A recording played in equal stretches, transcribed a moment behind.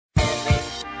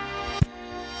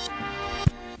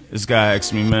This guy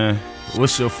asked me, man,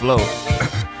 what's your flow?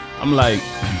 I'm like,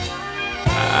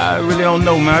 I really don't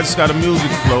know, man. I just got a music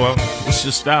flow. What's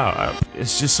your style?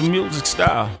 It's just a music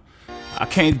style. I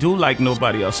can't do like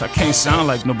nobody else. I can't sound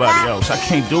like nobody else. I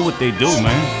can't do what they do,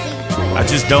 man. I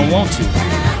just don't want to.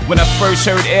 When I first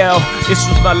heard L, this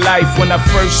was my life. When I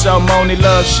first saw Moni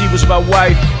Love, she was my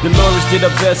wife. Dolores did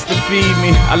her best to feed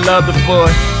me. I loved her for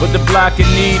it, but the block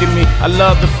it needed me. I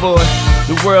loved her for it.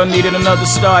 The world needed another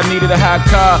star, needed a hot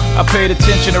car. I paid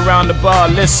attention around the bar.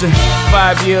 Listen,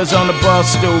 5 years on the bar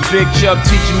stool, Big Chuck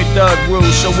teaching me thug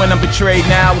rules. So when I'm betrayed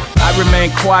now, I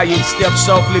remain quiet. Step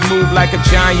softly, move like a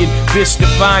giant, bitch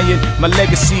defiant. My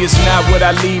legacy is not what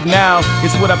I leave now,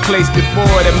 it's what I placed before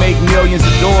that make millions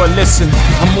adore. Listen,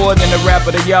 I'm more than a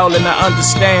rapper to y'all, and I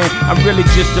understand. I'm really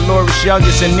just Dolores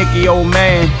youngest and Nicky old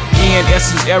man. Ian,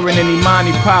 Essence, Aaron, and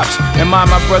Imani pops. And my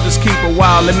brothers keep a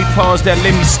while. Let me pause that,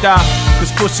 let me stop.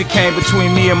 Cause pussy came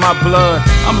between me and my blood.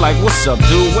 I'm like, what's up,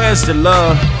 dude? Where's the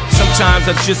love? Sometimes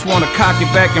I just wanna cock it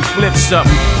back and flip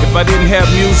something. If I didn't have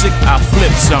music, I'd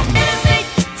flip something.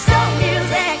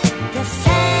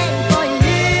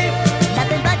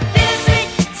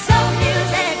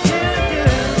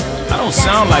 I don't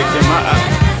sound like them.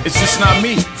 It's just not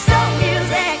me.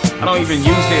 I don't even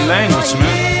use their language,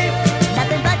 man.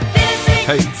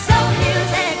 Hey,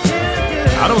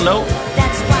 I don't know.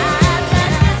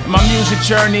 My music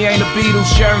journey ain't a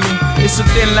Beatles journey. It's a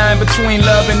thin line between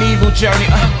love and evil journey.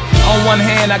 On one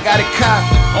hand, I got it cocked.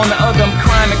 On the other, I'm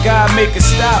crying to God, make it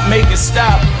stop, make it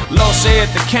stop. Lost head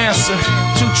to cancer.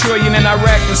 2 trillion in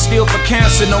Iraq and steal for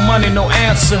cancer. No money, no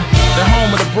answer. The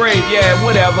home of the brave, yeah,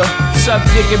 whatever. Suck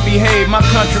dick and behave. My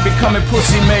country becoming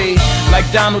pussy made. Like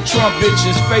Donald Trump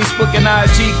bitches. Facebook and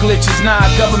IG glitches. Nah,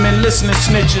 government listening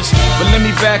snitches. But let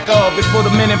me back off before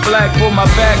the men in black pull my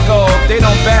back off. They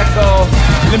don't back off.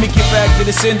 Let me get back to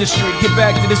this industry. Get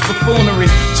back to this buffoonery.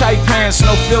 Tight pants,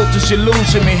 no filters, you're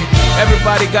losing me.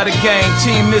 Everybody got a gang.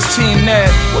 Team this, team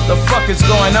that. What the fuck is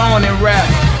going on in rap?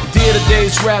 Dear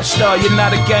today's rap star, you're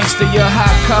not a gangster, you're a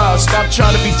hot car. Stop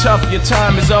trying to be tough, your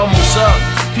time is almost up.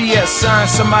 P.S. sign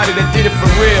somebody that did it for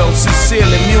real.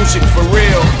 Sincerely, music for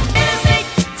real.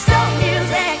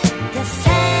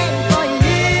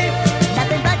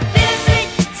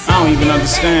 I don't even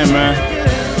understand, man.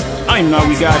 I don't even know how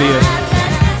we got here.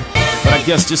 But I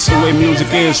guess this is the way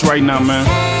music is right now, man.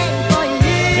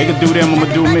 They can do them, I'ma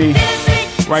do me.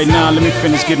 Right now, let me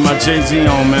finish getting my Jay-Z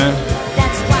on, man.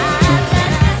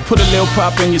 Put a little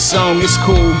pop in your song, it's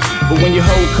cool. But when your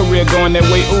whole career going that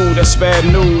way, ooh, that's bad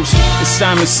news. It's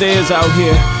Simon Says out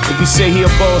here. If you say he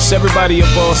a boss, everybody a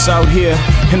boss out here.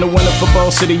 And the winner for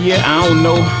boss of the year, I don't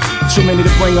know. Too many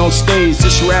to bring on stage,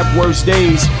 this rap worst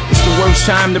days. It's the worst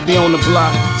time to be on the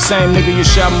block. Same nigga you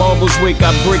shot marbles with,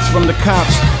 got bricks from the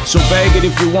cops. So bag it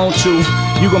if you want to.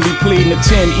 You gon' be pleading a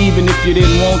 10 even if you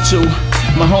didn't want to.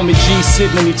 My homie G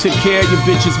sitting and he took care of your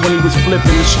bitches when he was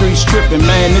flipping. The streets tripping,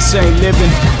 man, this ain't living.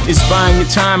 It's buying your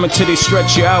time until they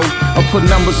stretch you out. Or put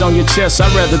numbers on your chest, I'd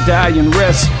rather die and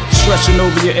rest. Stressing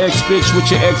over your ex-bitch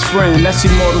with your ex-friend, that's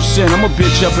immortal sin. I'm a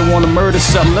bitch up and wanna murder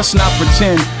something, let's not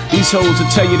pretend. These hoes will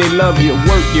tell you they love you,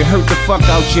 work you, hurt the fuck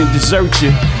out you and desert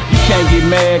you. You can't get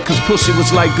mad cause pussy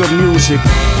was like good music.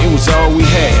 It was all we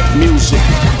had, music.